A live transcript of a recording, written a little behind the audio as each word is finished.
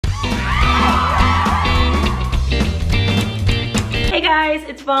guys,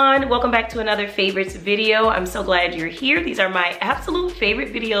 it's Vaughn. Welcome back to another favorites video. I'm so glad you're here. These are my absolute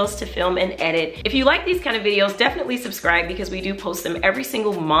favorite videos to film and edit. If you like these kind of videos, definitely subscribe because we do post them every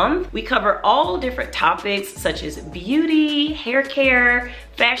single month. We cover all different topics such as beauty, hair care,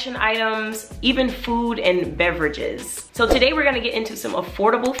 fashion items, even food and beverages. So today we're gonna get into some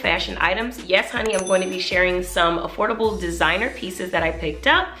affordable fashion items. Yes, honey, I'm going to be sharing some affordable designer pieces that I picked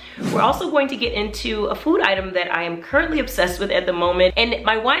up. We're also going to get into a food item that I am currently obsessed with at the moment. And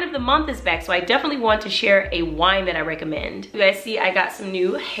my wine of the month is back, so I definitely want to share a wine that I recommend. You guys see I got some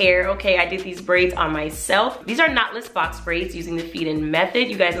new hair, okay? I did these braids on myself. These are knotless box braids using the feed-in method.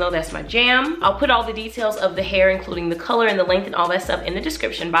 You guys know that's my jam. I'll put all the details of the hair, including the color and the length and all that stuff in the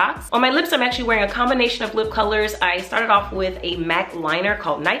description box. On my lips, I'm actually wearing a combination of lip colors. I started off with a MAC liner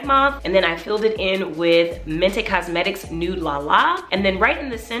called Night Moth, and then I filled it in with Mente Cosmetics Nude La La. And then right in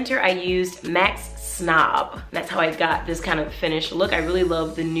the center, I used MAC's Snob. That's how I got this kind of finished look. I really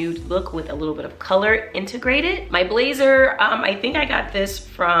love the nude look with a little bit of color integrated. My blazer, I think I got this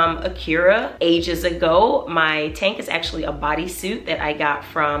from Akira ages ago. My tank is actually a bodysuit that I got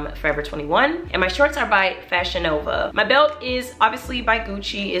from Forever 21. And my shorts are by Fashion Nova. My belt is obviously by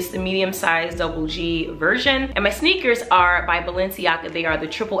Gucci. It's the medium size double G version. And my sneakers are by Balenciaga. They are the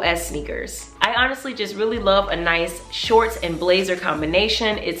Triple S sneakers. I honestly just really love a nice shorts and blazer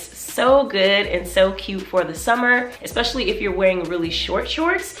combination. It's so good and so cute for the summer, especially if you're wearing really short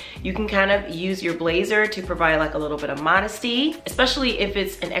shorts. You can kind of use your blazer to provide like a little bit of modesty, especially if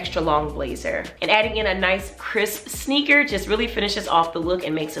it's an extra long blazer. And adding in a nice crisp sneaker just really finishes off the look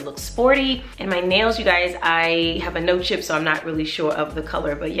and makes it look sporty. And my nails, you guys, I have a no chip, so I'm not really sure of the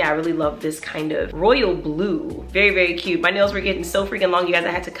color, but yeah, I really love this kind of royal blue. Very, very cute. My nails were getting so freaking long, you guys,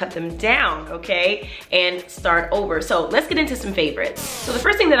 I had to cut them down, okay, and start over. So let's get into some favorites. So the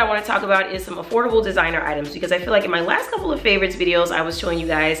first thing that I want to talk about is some affordable designer items, because I feel like in my last couple of favorites videos, I was showing you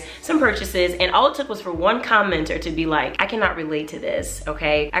guys some purchases, and all it took was for one commenter to be like, I cannot relate to this,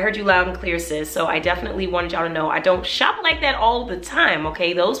 okay? I heard you loud and clear, sis. So I definitely wanted y'all to know I don't shop like that all the time,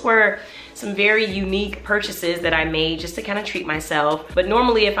 okay? Those were some very unique purchases that I made just to kind of treat myself. But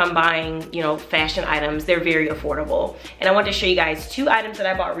normally if I'm buying, you know, fashion items, they're very affordable. And I want to show you guys two items that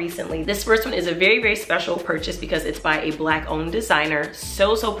I bought recently. This first one is a very, very special purchase because it's by a Black-owned designer.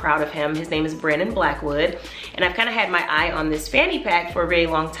 So proud of him. His name is Brandon Blackwood. And I've kind of had my eye on this fanny pack for a very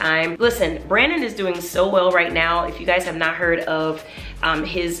long time. Listen, Brandon is doing so well right now. If you guys have not heard of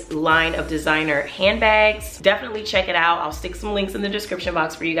his line of designer handbags, definitely check it out. I'll stick some links in the description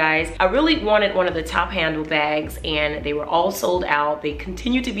box for you guys. I really wanted one of the top handle bags and they were all sold out. They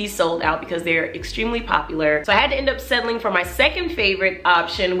continue to be sold out because they're extremely popular. So I had to end up settling for my second favorite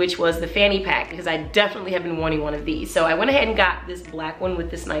option, which was the fanny pack, because I definitely have been wanting one of these. So I went ahead and got this black one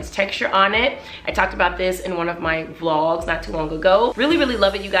with this nice texture on it. I talked about this in one of my vlogs not too long ago. Really, really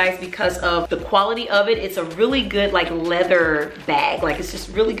love it, you guys, because of the quality of it. It's a really good like leather bag. Like, it's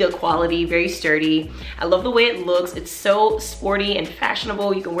just really good quality, very sturdy. I love the way it looks. It's so sporty and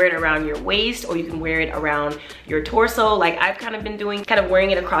fashionable. You can wear it around your waist or you can wear it around your torso. Like I've kind of been doing, kind of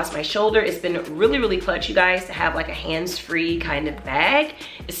wearing it across my shoulder. It's been really, really clutch, you guys, to have like a hands-free kind of bag,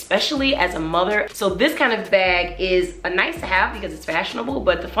 especially as a mother. So this kind of bag is a nice to have because it's fashionable,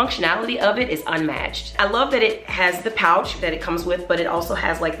 but the functionality of it is unmatched. I love that it has the pouch that it comes with, but it also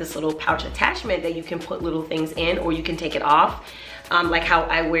has like this little pouch attachment that you can put little things in or you can take it off. Like how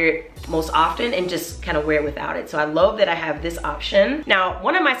I wear it most often and just kind of wear it without it. So I love that I have this option. Now,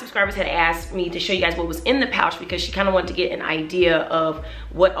 one of my subscribers had asked me to show you guys what was in the pouch because she kind of wanted to get an idea of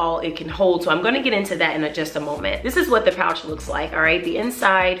what all it can hold. So I'm gonna get into that in just a moment. This is what the pouch looks like, all right? The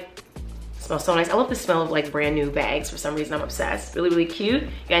inside smells so nice. I love the smell of like brand new bags. For some reason, I'm obsessed. Really, really cute. You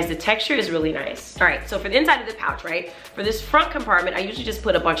guys, the texture is really nice. All right, so for the inside of the pouch, right? For this front compartment, I usually just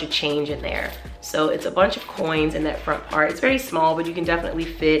put a bunch of change in there. So it's a bunch of coins in that front part. It's very small, but you can definitely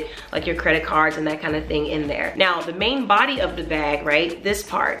fit like your credit cards and that kind of thing in there. Now, the main body of the bag, right? This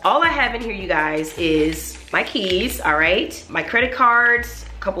part. All I have in here, you guys, is my keys, all right? My credit cards,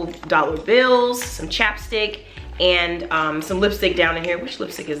 a couple dollar bills, some chapstick, and some lipstick down in here. Which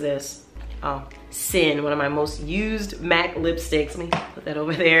lipstick is this? Oh, Sin, one of my most used MAC lipsticks. Let me put that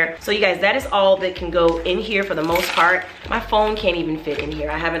over there. So you guys, that is all that can go in here for the most part. My phone can't even fit in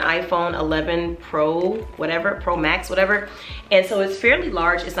here. I have an iPhone 11 Pro, whatever, Pro Max, whatever. And so it's fairly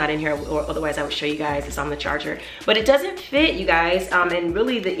large. It's not in here, or otherwise I would show you guys. It's on the charger. But it doesn't fit, you guys. And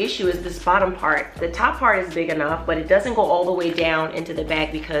really the issue is this bottom part. The top part is big enough, but it doesn't go all the way down into the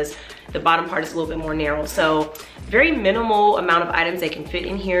bag because the bottom part is a little bit more narrow. So very minimal amount of items that can fit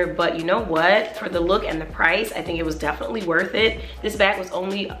in here, but you know what? For the look and the price, I think it was definitely worth it. This bag was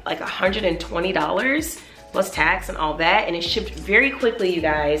only like $120. plus tax and all that, and it shipped very quickly, you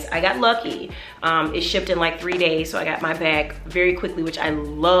guys. I got lucky. It shipped in like 3 days, so I got my bag very quickly, which I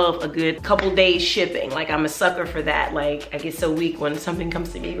love a good couple days shipping. Like, I'm a sucker for that. Like, I get so weak when something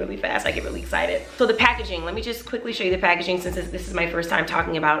comes to me really fast. I get really excited. So the packaging, let me just quickly show you the packaging since this is my first time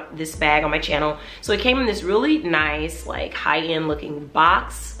talking about this bag on my channel. So it came in this really nice, like high-end looking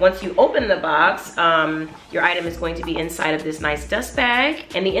box. Once you open the box, your item is going to be inside of this nice dust bag,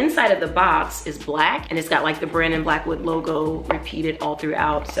 and the inside of the box is black, and it's got like the Brandon Blackwood logo repeated all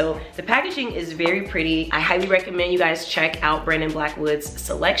throughout. So the packaging is very pretty. I highly recommend you guys check out Brandon Blackwood's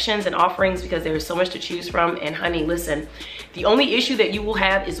selections and offerings because there is so much to choose from. And honey, listen, the only issue that you will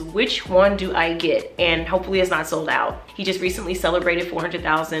have is which one do I get, and hopefully it's not sold out. He just recently celebrated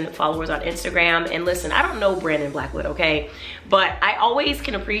 400,000 followers on Instagram, and listen, I don't know Brandon Blackwood, okay? But I always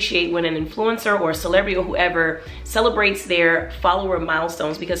can appreciate when an influencer or a celebrity or whoever celebrates their follower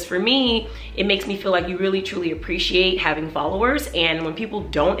milestones, because for me, it makes me feel like you really truly appreciate having followers. And when people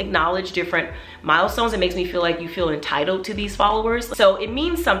don't acknowledge different milestones, it makes me feel like you feel entitled to these followers. So it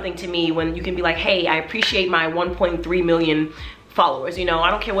means something to me when you can be like, hey, I appreciate my 1.3 million followers. You know,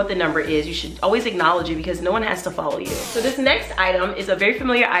 I don't care what the number is, you should always acknowledge it because no one has to follow you. So this next item is a very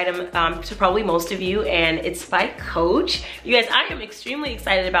familiar item to probably most of you, and it's by Coach. You guys, I am extremely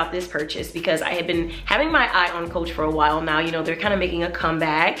excited about this purchase because I have been having my eye on Coach for a while now. You know, they're kind of making a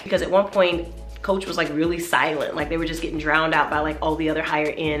comeback because at one point Coach was like really silent, like they were just getting drowned out by like all the other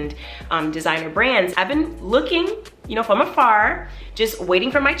higher end designer brands. I've been looking, you know, from afar, just waiting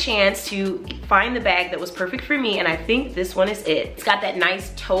for my chance to find the bag that was perfect for me, and I think this one is it. It's got that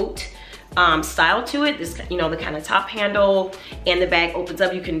nice tote style to it, this, you know, the kind of top handle, and the bag opens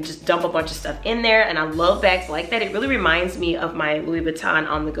up. You can just dump a bunch of stuff in there, and I love bags like that. It really reminds me of my Louis Vuitton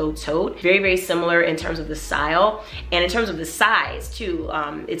on the go tote. Very, very similar in terms of the style and in terms of the size too.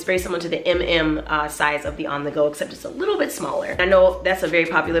 It's very similar to the size of the on the go, except it's a little bit smaller. I know that's a very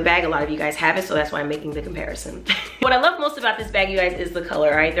popular bag. A lot of you guys have it, so that's why I'm making the comparison. What I love most about this bag, you guys, is the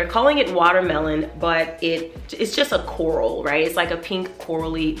color, right? They're calling it watermelon, but it's just a coral, right? It's like a pink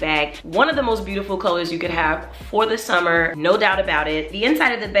corally bag. One of the most beautiful colors you could have for the summer, no doubt about it. The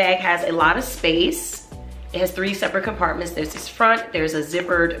inside of the bag has a lot of space. It has 3 separate compartments. There's this front, there's a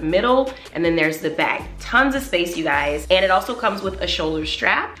zippered middle, and then there's the back. Tons of space, you guys. And it also comes with a shoulder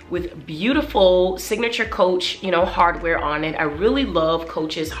strap with beautiful signature Coach, you know, hardware on it. I really love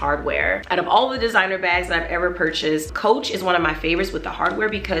Coach's hardware. Out of all the designer bags that I've ever purchased, Coach is one of my favorites with the hardware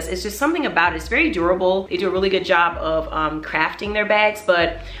because it's just something about it. It's very durable. They do a really good job of crafting their bags,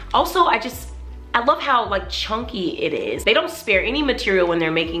 but also I love how like chunky it is. They don't spare any material when they're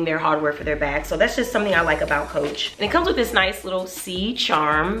making their hardware for their bags. So that's just something I like about Coach. And it comes with this nice little C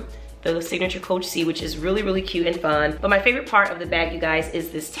charm, the signature Coach C, which is really, really cute and fun. But my favorite part of the bag, you guys,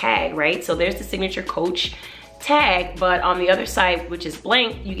 is this tag, right? So there's the signature Coach tag, but on the other side, which is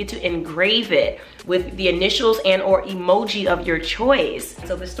blank, you get to engrave it with the initials and or emoji of your choice.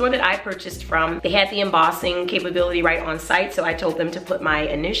 So the store that I purchased from, they had the embossing capability right on site, so I told them to put my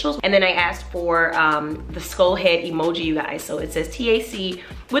initials, and then I asked for the skull head emoji, you guys. So it says TAC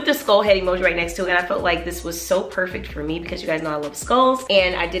with the skull head emoji right next to it, and I felt like this was so perfect for me because you guys know I love skulls,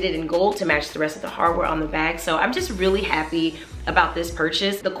 and I did it in gold to match the rest of the hardware on the bag. So I'm just really happy about this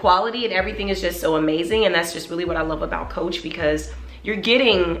purchase. The quality and everything is just so amazing, and that's just really what I love about Coach, because you're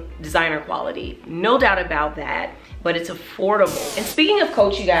getting designer quality, no doubt about that, but it's affordable. And speaking of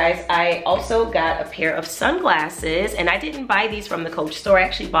Coach, you guys, I also got a pair of sunglasses, and I didn't buy these from the Coach store. I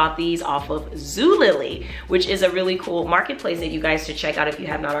actually bought these off of Zulily, which is a really cool marketplace that you guys should check out if you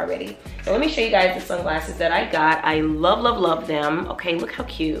have not already. So let me show you guys the sunglasses that I got. I love, love, love them. Okay, look how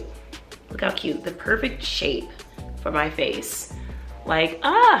cute. Look how cute. The perfect shape for my face. Like,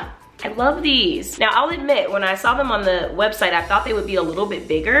 I love these. Now, I'll admit, when I saw them on the website, I thought they would be a little bit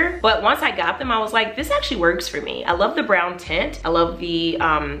bigger, but once I got them, I was like, this actually works for me. I love the brown tint. I love the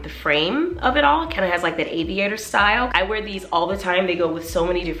frame of it all. It kind of has like that aviator style. I wear these all the time. They go with so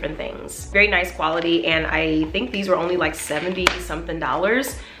many different things. Very nice quality, and I think these were only like $70-something.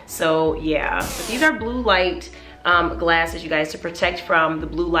 So yeah, but these are blue light glasses, you guys, to protect from the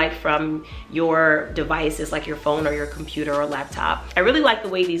blue light from your devices like your phone or your computer or laptop. I really like the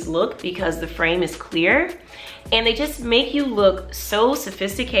way these look because the frame is clear and they just make you look so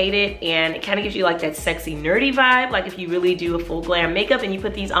sophisticated, and it kind of gives you like that sexy nerdy vibe. Like if you really do a full glam makeup and you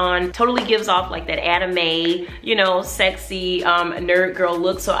put these on, totally gives off like that anime, you know, sexy nerd girl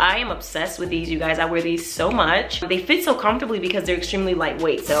look. So I am obsessed with these, you guys. I wear these so much. They fit so comfortably because they're extremely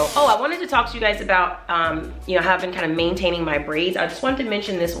lightweight. So, oh, I wanted to talk to you guys about, you know, how how I've been kind of maintaining my braids, I just wanted to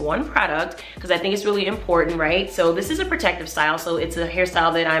mention this one product because I think it's really important, right? So this is a protective style, so it's a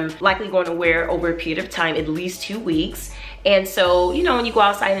hairstyle that I'm likely going to wear over a period of time, at least 2 weeks. And so, you know, when you go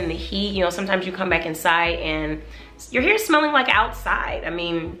outside in the heat, you know, sometimes you come back inside and your hair's smelling like outside. I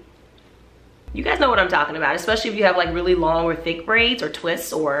mean, you guys know what I'm talking about, especially if you have like really long or thick braids or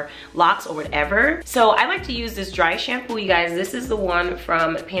twists or locks or whatever. So I like to use this dry shampoo, you guys. This is the one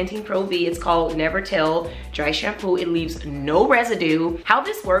from Pantene Pro V. It's called Never Tell Dry Shampoo. It leaves no residue. How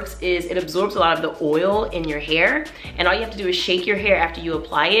this works is it absorbs a lot of the oil in your hair, and all you have to do is shake your hair after you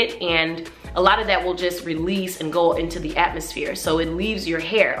apply it, and a lot of that will just release and go into the atmosphere. So it leaves your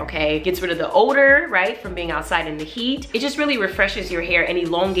hair, okay? Gets rid of the odor, right, from being outside in the heat. It just really refreshes your hair and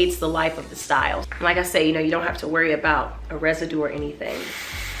elongates the life of the style. Like I say, you know, you don't have to worry about a residue or anything.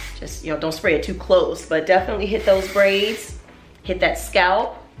 Just, you know, don't spray it too close, but definitely hit those braids, hit that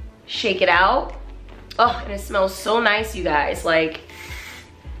scalp, shake it out. Oh, and it smells so nice, you guys. Like,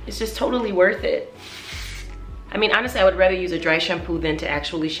 it's just totally worth it. I mean, honestly, I would rather use a dry shampoo than to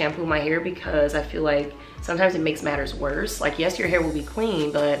actually shampoo my hair, because I feel like sometimes it makes matters worse. Like, yes, your hair will be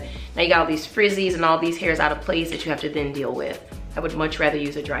clean, but now you got all these frizzies and all these hairs out of place that you have to then deal with. I would much rather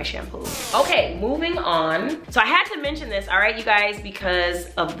use a dry shampoo. Okay, moving on. So I had to mention this, all right, you guys, because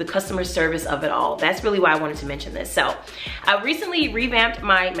of the customer service of it all. That's really why I wanted to mention this. So I recently revamped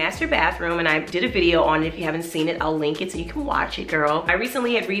my master bathroom, and I did a video on it. If you haven't seen it, I'll link it so you can watch it, girl. I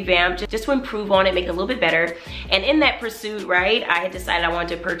recently had revamped just to improve on it, make it a little bit better. And in that pursuit, right, I had decided I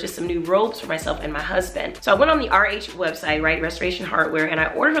wanted to purchase some new robes for myself and my husband. So I went on the RH website, right, Restoration Hardware, and I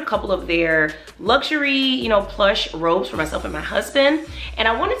ordered a couple of their luxury, you know, plush robes for myself and my husband. And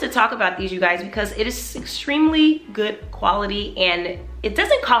I wanted to talk about these, you guys, because it is extremely good quality and it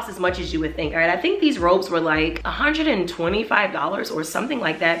doesn't cost as much as you would think, all right? I think these robes were like $125 or something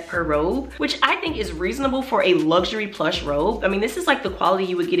like that per robe, which I think is reasonable for a luxury plush robe. I mean, this is like the quality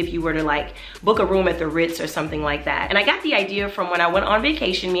you would get if you were to like book a room at the Ritz or something like that. And I got the idea from when I went on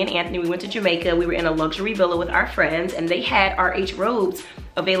vacation. Me and Anthony, we went to Jamaica. We were in a luxury villa with our friends, and they had RH robes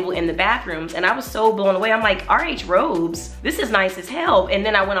available in the bathrooms, and I was so blown away. I'm like, RH robes, this is nice as hell. And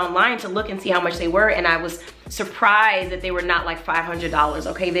then I went online to look and see how much they were, and I was surprised that they were not like $500,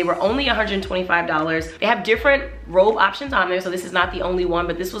 okay? They were only $125. They have different robe options on there, so this is not the only one,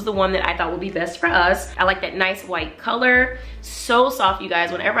 but this was the one that I thought would be best for us. I like that nice white color. So soft, you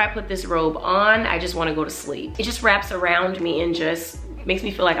guys. Whenever I put this robe on, I just want to go to sleep. It just wraps around me and just makes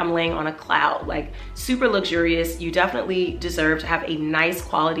me feel like I'm laying on a cloud. Like, super luxurious. You definitely deserve to have a nice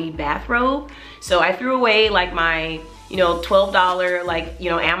quality bathrobe. So I threw away like my, you know, $12 like,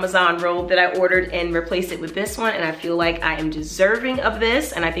 you know, Amazon robe that I ordered and replaced it with this one, and I feel like I am deserving of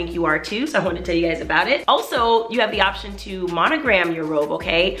this, and I think you are too, so I want to tell you guys about it. Also, you have the option to monogram your robe,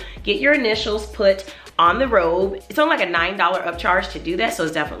 okay? Get your initials put on the robe. It's only like a $9 upcharge to do that, so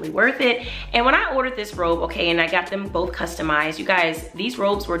it's definitely worth it. And when I ordered this robe, okay, and I got them both customized, you guys, these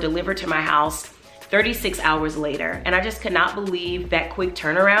robes were delivered to my house 36 hours later, and I just could not believe that quick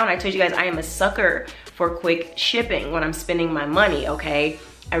turnaround. I told you guys I am a sucker for quick shipping when I'm spending my money, okay?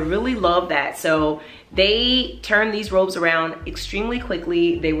 I really love that. So they turned these robes around extremely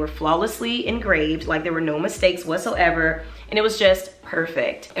quickly. They were flawlessly engraved, like there were no mistakes whatsoever, and it was just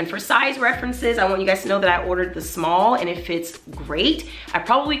perfect. And for size references, I want you guys to know that I ordered the small and it fits great. I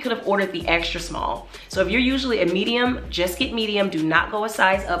probably could have ordered the extra small. So if you're usually a medium, just get medium. Do not go a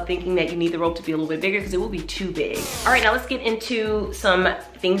size up thinking that you need the robe to be a little bit bigger, because it will be too big. All right, now let's get into some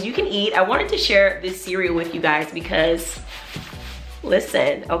things you can eat. I wanted to share this cereal with you guys because,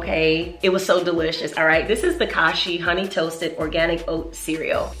 listen, okay, it was so delicious, all right? This is the Kashi Honey Toasted Organic Oat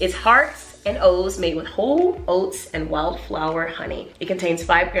Cereal. It's hearts and O's made with whole oats and wildflower honey. It contains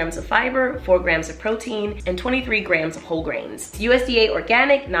 5 grams of fiber, 4 grams of protein, and 23 grams of whole grains. It's USDA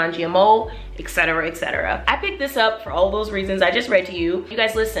organic, non-GMO, etc., etc. I picked this up for all those reasons I just read to you. You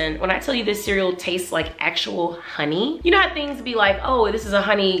guys, listen, when I tell you this cereal tastes like actual honey, you know how things be like, oh, this is a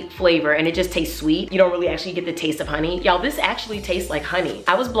honey flavor and it just tastes sweet. You don't really actually get the taste of honey. Y'all, this actually tastes like honey.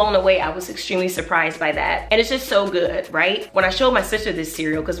 I was blown away. I was extremely surprised by that. And it's just so good, right? When I showed my sister this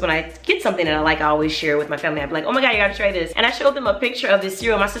cereal, because when I get something that I like, I always share with my family. I'd be like, oh my God, you gotta try this. And I showed them a picture of this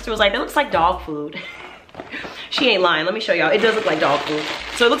cereal. My sister was like, that looks like dog food. She ain't lying. Let me show y'all. It does look like dog food.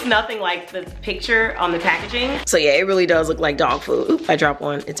 So it looks nothing like the picture on the packaging. So yeah, it really does look like dog food. Oop, I dropped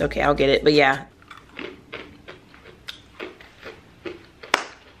one. It's okay, I'll get it. But yeah.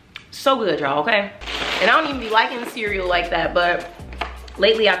 So good, y'all, okay? And I don't even be liking cereal like that, but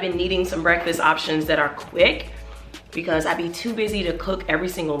lately I've been needing some breakfast options that are quick, because I'd be too busy to cook every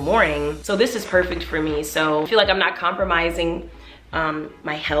single morning. So this is perfect for me. So I feel like I'm not compromising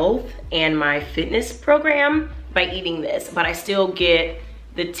my health and my fitness program by eating this, but I still get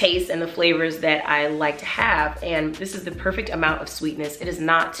the taste and the flavors that I like to have. And this is the perfect amount of sweetness. It is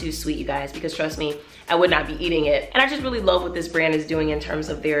not too sweet, you guys, because trust me, I would not be eating it. And I just really love what this brand is doing in terms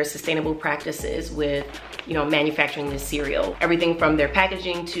of their sustainable practices with, you know, manufacturing this cereal. Everything from their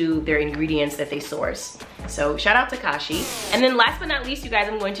packaging to their ingredients that they source. So shout out to Kashi. And then last but not least, you guys,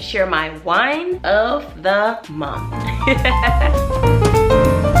 I'm going to share my wine of the month.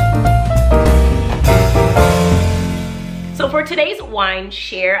 So for today's wine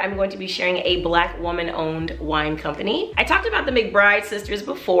share, I'm going to be sharing a Black woman-owned wine company. I talked about the McBride sisters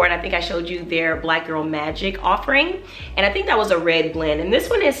before, and I think I showed you their Black Girl Magic offering, and I think that was a red blend, and this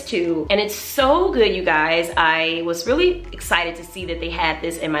one is too, and it's so good, you guys. I was really excited to see that they had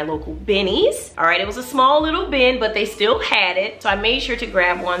this in my local Benny's. All right, it was a small little bin, but they still had it, so I made sure to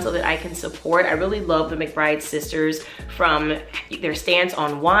grab one so that I can support. I really love the McBride sisters, from their stance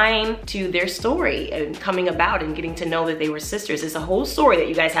on wine to their story and coming about and getting to know that they were sisters. It's a whole story that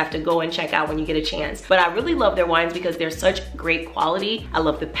you guys have to go and check out when you get a chance. But I really love their wines because they're such great quality. I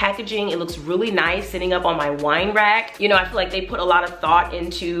love the packaging. It looks really nice sitting up on my wine rack. You know, I feel like they put a lot of thought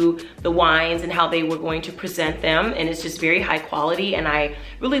into the wines and how they were going to present them, and it's just very high quality, and I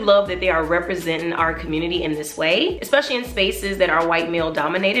really love that they are representing our community in this way, especially in spaces that are white male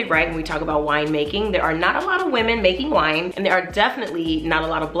dominated, right? When we talk about winemaking, there are not a lot of women making wine, and there are definitely not a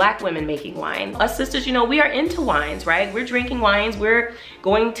lot of Black women making wine. Us sisters, you know, we are into wines, right? We're drinking wines, we're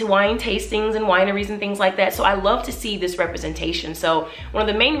going to wine tastings and wineries and things like that. So I love to see this representation. So one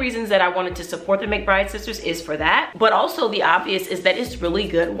of the main reasons that I wanted to support the McBride sisters is for that. But also the obvious is that it's really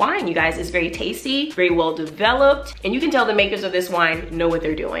good wine, you guys. It's very tasty, very well developed, and you can tell the makers of this wine know what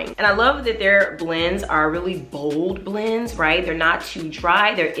they're doing. And I love that their blends are really bold blends, right? They're not too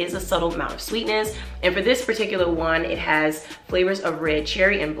dry. There is a subtle amount of sweetness. And for this particular one, it has flavors of red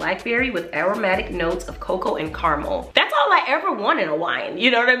cherry and blackberry with aromatic notes of cocoa and caramel. That's all I ever want in a wine, you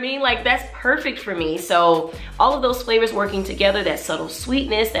know what I mean? Like, that's perfect for me. So all of those flavors working together, that subtle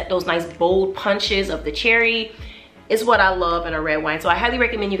sweetness, those nice bold punches of the cherry, is what I love in a red wine. So I highly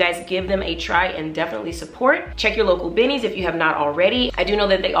recommend you guys give them a try and definitely support. Check your local Benny's if you have not already. I do know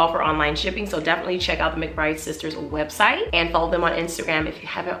that they offer online shipping, so definitely check out the McBride sisters website and follow them on Instagram if you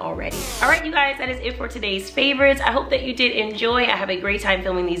haven't already. All right, you guys, that is it for today's favorites. I hope that you did enjoy. I have a great time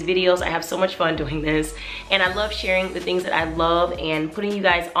filming these videos. I have so much fun doing this, and I love sharing the things that I love and putting you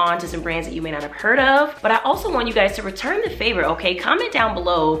guys on to some brands that you may not have heard of. But I also want you guys to return the favor, okay? Comment down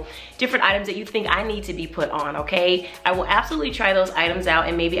below different items that you think I need to be put on, okay? I will absolutely try those items out,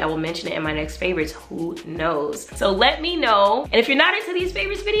 and maybe I will mention it in my next favorites, who knows? So let me know. And if you're not into these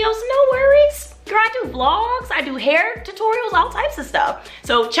favorites videos, no worries. Girl, I do vlogs, I do hair tutorials, all types of stuff.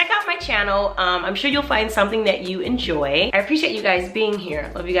 So check out my channel. I'm sure you'll find something that you enjoy. I appreciate you guys being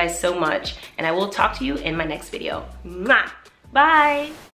here. Love you guys so much. And I will talk to you in my next video. Mwah! Bye.